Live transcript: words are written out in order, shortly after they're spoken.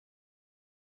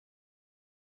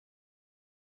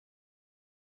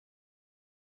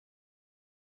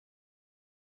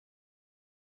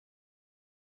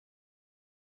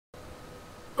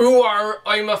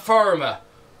I'm a farmer.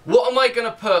 What am I going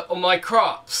to put on my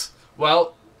crops?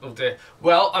 Well, oh dear.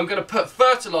 Well, I'm going to put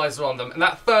fertiliser on them, and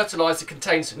that fertiliser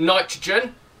contains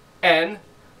nitrogen, N,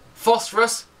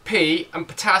 phosphorus, P, and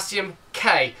potassium,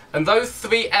 K. And those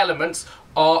three elements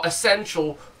are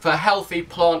essential for healthy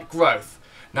plant growth.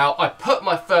 Now, I put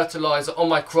my fertiliser on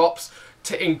my crops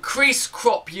to increase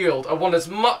crop yield. I want as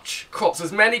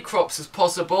many crops as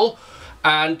possible,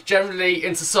 and generally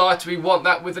in society we want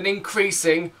that with an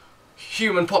increasing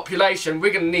human population.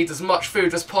 We're going to need as much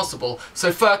food as possible.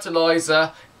 So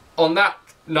fertiliser, on that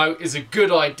note, is a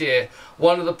good idea.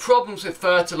 One of the problems with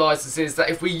fertilisers is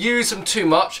that if we use them too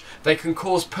much, they can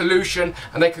cause pollution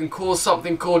and they can cause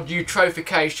something called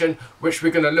eutrophication, which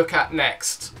we're going to look at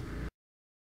next.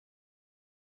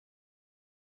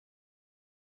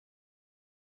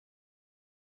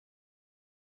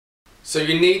 So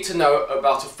you need to know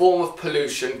about a form of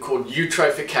pollution called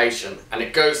eutrophication, and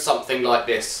it goes something like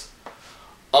this.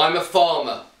 I'm a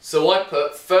farmer, so I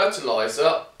put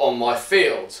fertiliser on my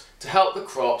fields to help the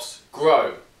crops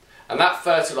grow. And that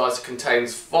fertiliser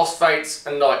contains phosphates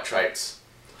and nitrates.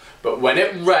 But when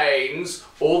it rains,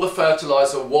 all the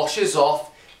fertiliser washes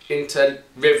off into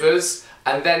rivers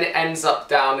and then it ends up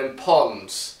down in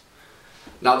ponds.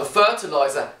 Now the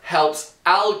fertiliser helps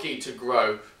algae to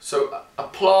grow. So a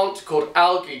plant called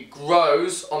algae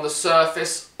grows on the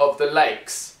surface of the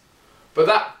lakes. But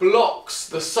that blocks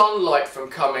the sunlight from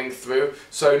coming through,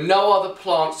 so no other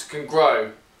plants can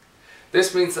grow.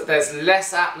 This means that there's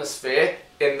less atmosphere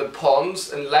in the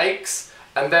ponds and lakes,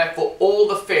 and therefore all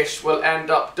the fish will end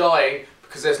up dying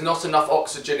because there's not enough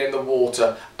oxygen in the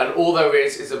water, and all there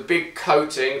is a big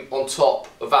coating on top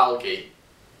of algae.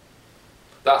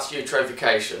 That's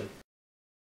eutrophication.